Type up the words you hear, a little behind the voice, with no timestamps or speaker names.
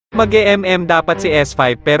Mag-MM dapat si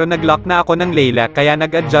S5 pero nag-lock na ako ng Layla kaya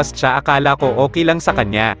nag-adjust siya, akala ko okay lang sa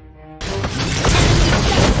kanya.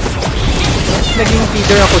 Naging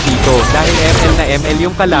feeder ako dito dahil ML na ML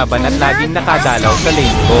yung kalaban at laging nakadalaw sa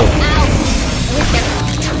lane ko.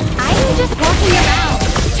 I'm just walking around.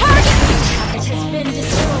 Target has been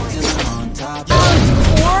destroyed.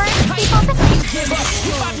 Or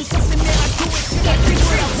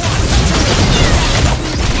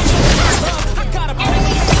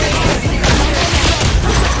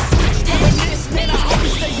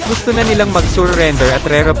Gusto na nilang mag-surrender at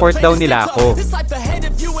re-report daw nila ako.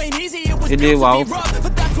 Hindi, wow.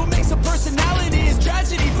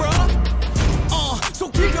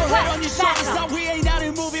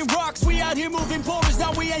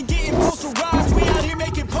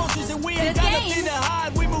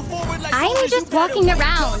 I'm just walking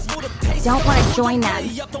around. Don't want to join them.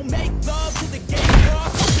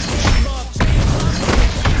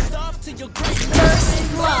 First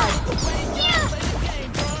blood.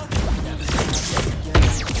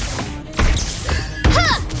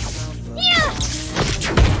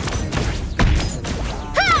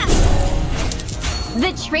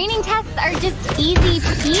 The training tests are just easy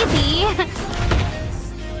peasy.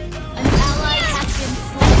 An ally has been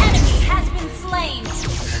slain. An enemy has been slain.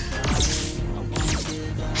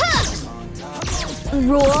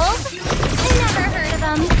 Rules? Never heard of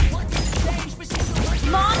them.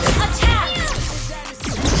 Launch attack.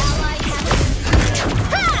 An ally has been.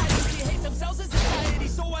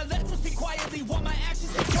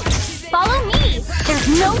 Follow me. There's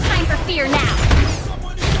no time for fear now.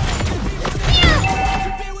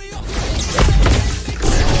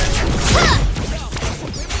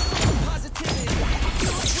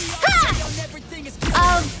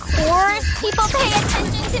 Of course, people pay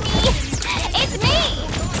attention to me. It's me.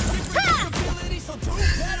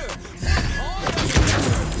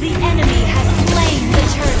 The enemy has slain the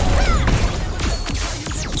turtle.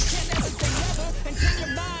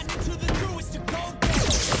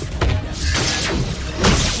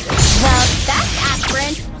 Well, that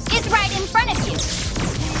aspirant is right in front of you.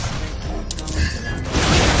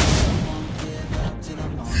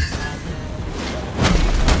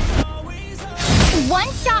 One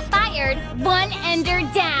shot fired, one ender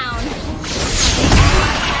down.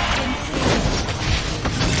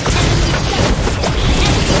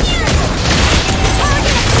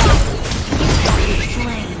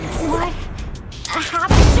 What? A half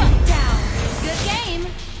shut down. Good game.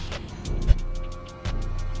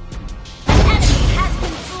 An enemy has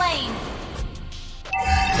been slain.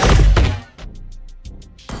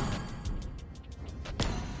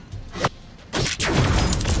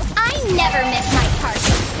 I never miss my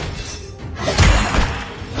target.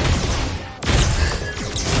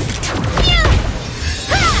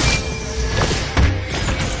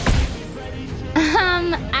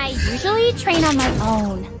 I usually train on my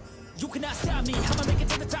own. You cannot stop me. I'ma make it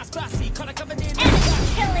to the top spot. See, color coming in.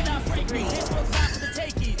 Killing spree.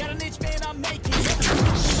 Got an inch man, I'm making.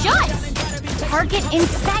 Shut! Target in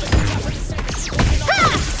sight.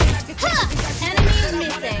 Enemy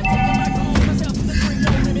missing.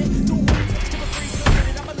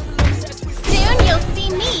 Soon you'll see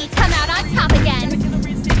me come out on top again.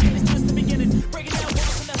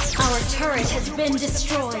 Our turret has been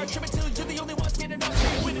destroyed.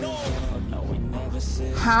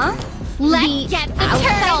 Huh? Let's get the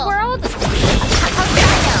turtle world. How did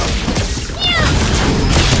I know?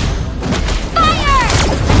 Fire!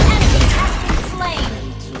 Enemy has been slain.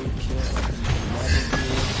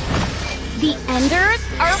 The enders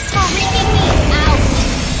are freaking me out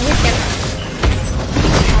with their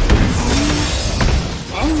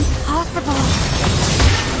impossible.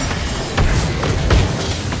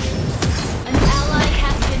 An ally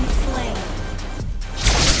has been slain.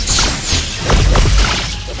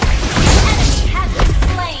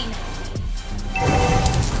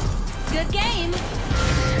 Good game.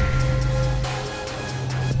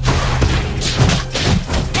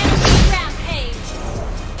 Enemy rampage.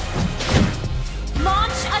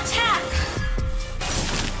 Launch attack.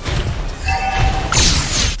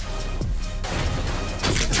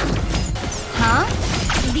 Huh?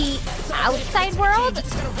 The outside world?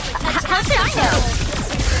 How should I know?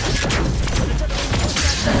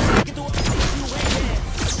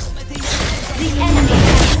 The enemy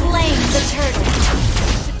has slain the turtle.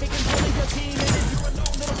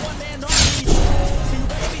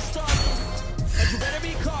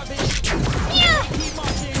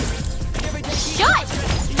 Shut!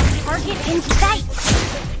 Target in sight.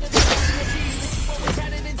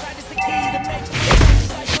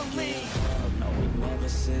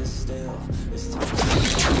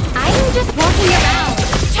 I'm just walking around.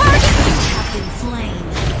 Target!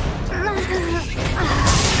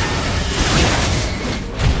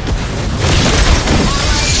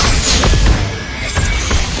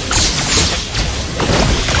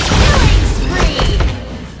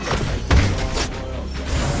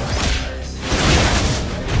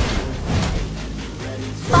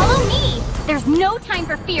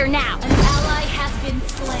 for fear now. An ally has been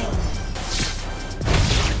slain.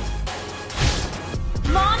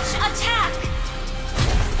 Launch attack!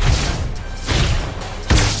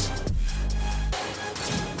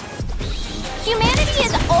 Humanity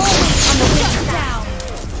is always on the wing. Shut down!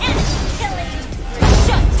 Enemy killing!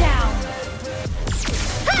 Shut down!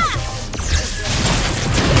 Ha!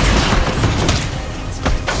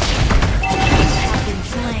 Have been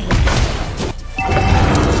slain.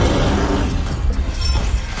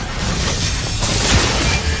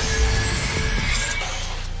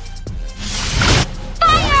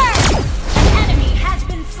 Fire! An enemy has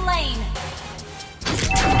been slain.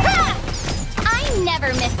 Ha! I never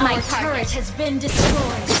miss my Our target. turret has been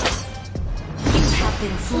destroyed. You have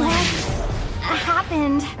been slain. What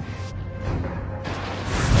happened?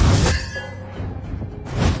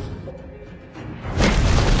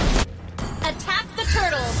 Attack the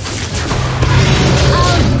turtles.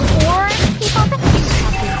 Or people that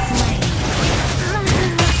Have been slain.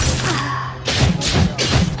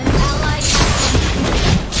 An ally has been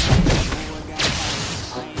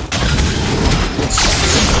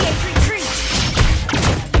retreat.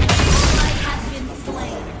 Ally has been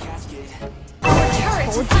slain. Our turret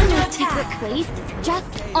is under secret attack. place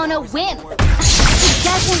just on a whim. It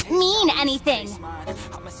doesn't mean anything. An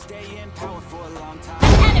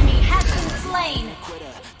enemy has been slain.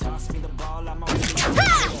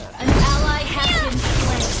 Ha! An ally has been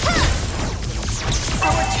slain.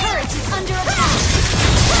 Our turret is under attack.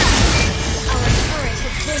 Our turret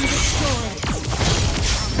has been destroyed.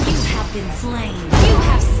 You have been slain. You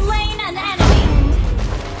have slain an enemy.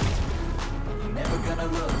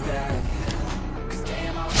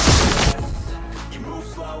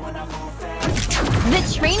 The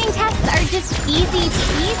training tests are just easy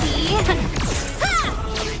peasy. Ha!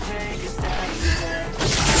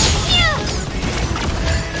 Phew!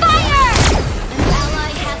 Fire! An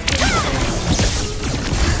ally has been slain.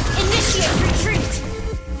 Initiate retreat.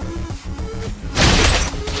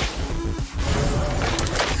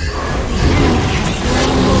 The enemy has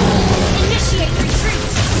slain. Initiate retreat.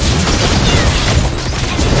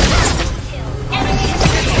 Enemy has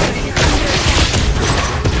been under attack.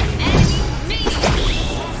 Enemy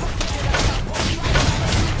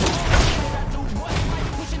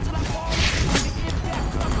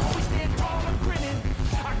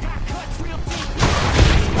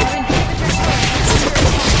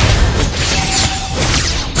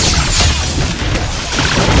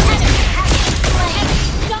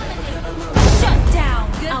Shut down.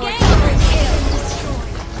 Our turret has been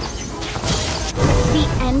destroyed. The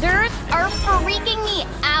Enders are freaking me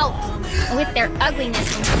out with their ugliness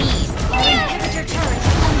and speed. Our inhibitor turret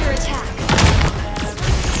is under attack.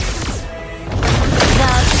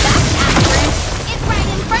 The best actress is right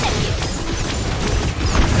in front of you.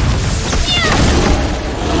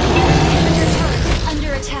 Inhibitor turret is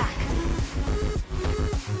under attack.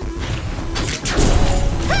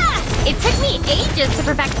 Ha! It took me ages to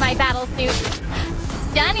perfect my battle suit.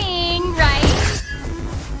 Stunning, right?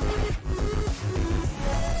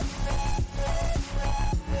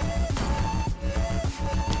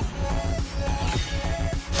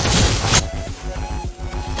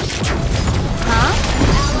 Huh?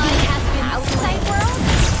 Ally has been Outside world?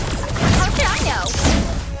 How should I know?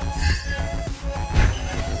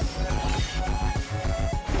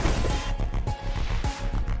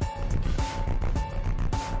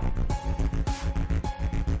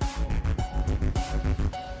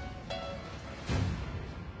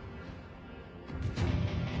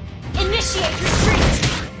 Initiate retreat.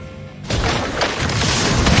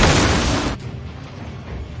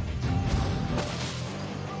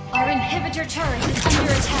 Our inhibitor turret is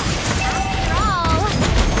under attack. After all,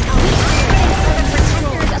 the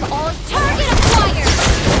protectors of all target acquired.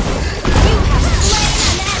 You have slain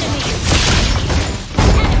an enemy.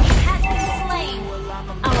 Enemy has been slain.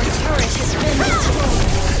 Our turret has been destroyed.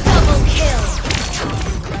 Double kill.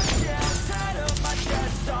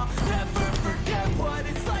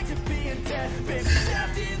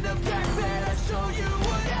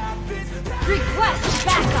 Request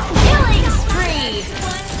backup. Killing spree.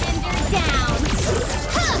 Ender down.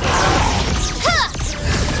 Huh. Huh.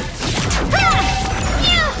 Huh.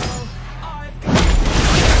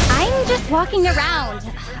 I'm just walking around. I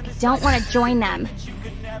don't want to join them.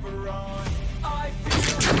 Huh.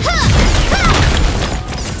 Huh.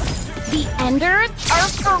 The Enders are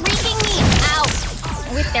freaking me out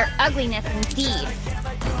with their ugliness indeed.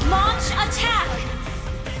 Launch attack.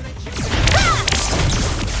 Ha!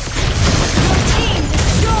 Your team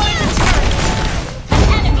destroyed the turret. An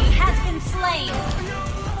enemy has been slain.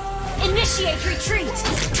 Initiate retreat.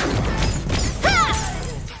 Ha!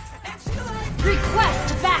 Request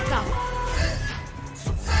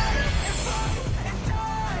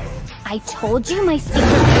I told you my secret is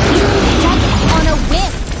just on a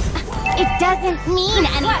whim. It doesn't mean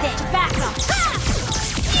anything.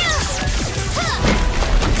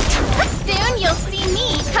 Soon you'll see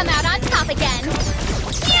me come out on top again.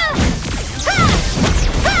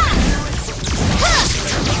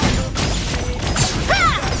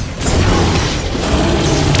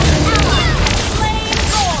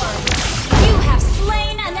 You have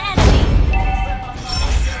slain an enemy.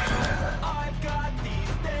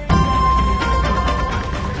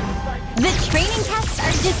 The training tests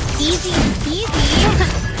are just easy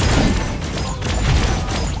peasy.